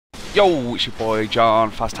Yo, it's your boy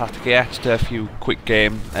John, Fantastic here. Just a few quick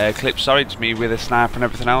game clips. Sorry, it's me with a sniper and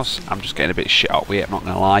everything else. I'm just getting a bit shit out with it, I'm not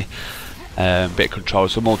going to lie. Bit of control,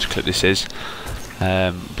 so multi-clip this is.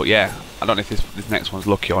 But yeah, I don't know if this next one's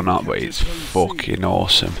lucky or not, but it's fucking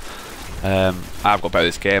awesome. I've got better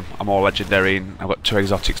this game. I'm all legendary and I've got 2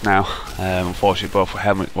 exotics now. Unfortunately both with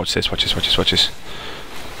helmet. Watch this, watch this, watch this, watch this.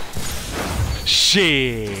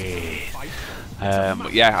 Shit!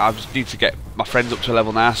 But yeah, I just need to get my friends up to a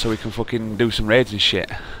level now so we can fucking do some raids and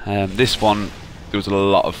shit. This one, there was a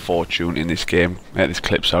lot of fortune in this game, this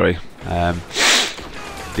clip, sorry.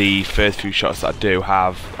 The first few shots that I do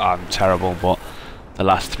have, I'm terrible, but the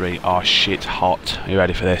last 3 are shit hot. Are you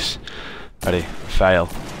ready for this? Ready? Fail.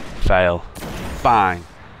 Fail. Bang.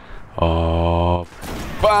 Oh.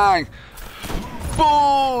 Bang.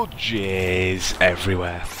 Bulges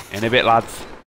everywhere. In a bit, lads.